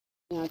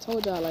Yeah, I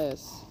told y'all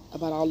last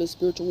about all this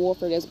spiritual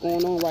warfare that's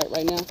going on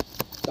right now.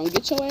 Don't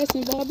get your ass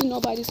involved in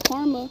nobody's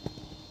karma.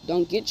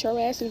 Don't get your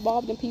ass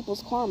involved in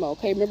people's karma,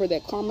 okay? Remember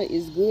that karma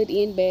is good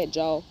and bad,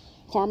 y'all.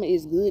 Karma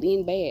is good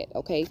and bad,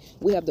 okay?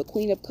 We have the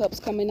Queen of Cups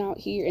coming out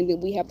here, and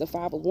then we have the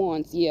Five of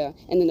Wands, yeah.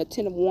 And then the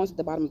Ten of Wands at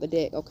the bottom of the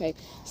deck, okay?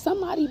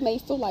 Somebody may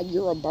feel like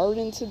you're a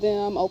burden to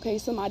them, okay?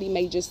 Somebody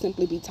may just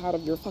simply be tired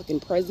of your fucking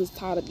presence,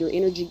 tired of your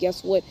energy.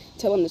 Guess what?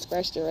 Tell them to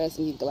scratch their ass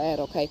and be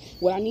glad, okay?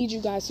 What I need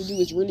you guys to do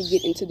is really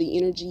get into the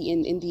energy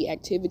and the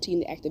activity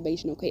and the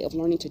activation, okay, of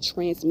learning to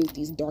transmute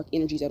these dark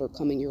energies that are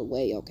coming your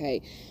way,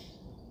 okay?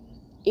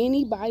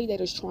 Anybody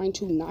that is trying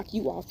to knock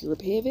you off your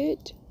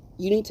pivot,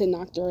 you need to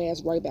knock their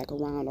ass right back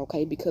around,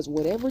 okay? Because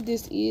whatever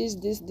this is,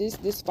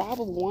 this Five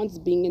of Wands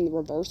being in the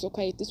reverse,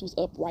 okay? If this was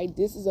upright,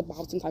 this is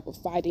about some type of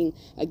fighting,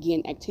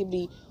 again,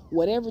 activity.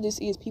 Whatever this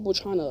is, people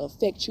trying to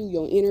affect you,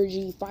 your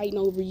energy, fighting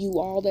over you,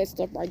 all that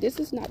stuff, right? This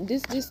is not,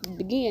 this,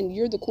 again,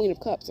 you're the Queen of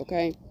Cups,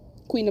 okay?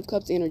 Queen of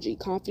Cups energy,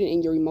 confident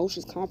in your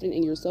emotions, confident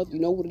in yourself. You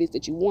know what it is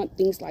that you want,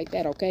 things like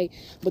that, okay?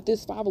 But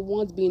this Five of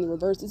Wands being in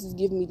reverse, this is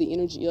giving me the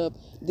energy of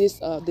this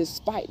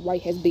fight,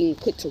 right, has been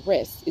put to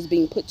rest. Is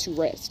being put to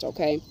rest,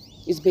 okay?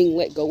 It's being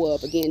let go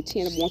of. Again,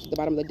 10 of Wands at the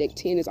bottom of the deck.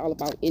 10 is all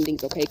about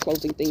endings, okay?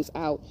 Closing things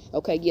out,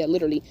 okay? Yeah,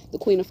 literally, the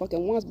Queen of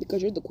fucking Wands,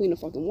 because you're the Queen of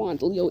fucking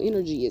Wands. Leo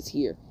energy is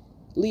here.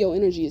 Leo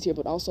energy is here,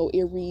 but also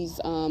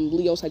Aries,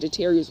 Leo,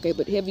 Sagittarius, okay?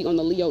 But heavy on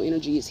the Leo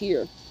energy is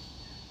here.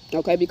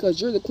 Okay,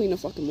 because you're the Queen of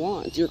fucking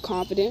Wands. You're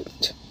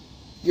confident.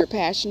 You're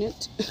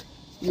passionate.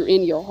 You're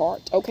in your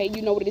heart. Okay,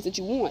 you know what it is that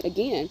you want.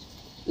 Again,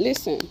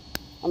 listen,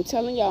 I'm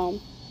telling y'all,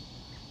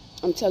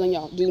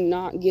 do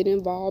not get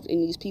involved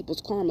in these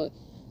people's karma.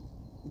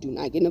 Do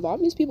not get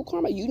involved in these people's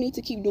karma. You need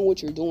to keep doing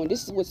what you're doing.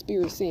 This is what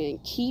Spirit's saying.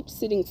 Keep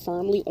sitting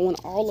firmly on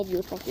all of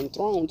your fucking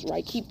thrones,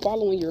 right? Keep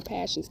following your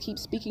passions. Keep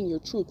speaking your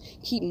truth.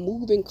 Keep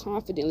moving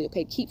confidently,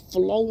 okay? Keep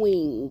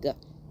flowing,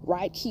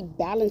 right? Keep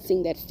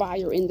balancing that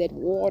fire in that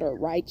water,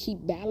 right?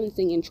 Keep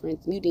balancing and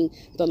transmuting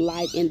the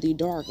light and the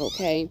dark,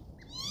 okay?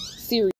 Serious.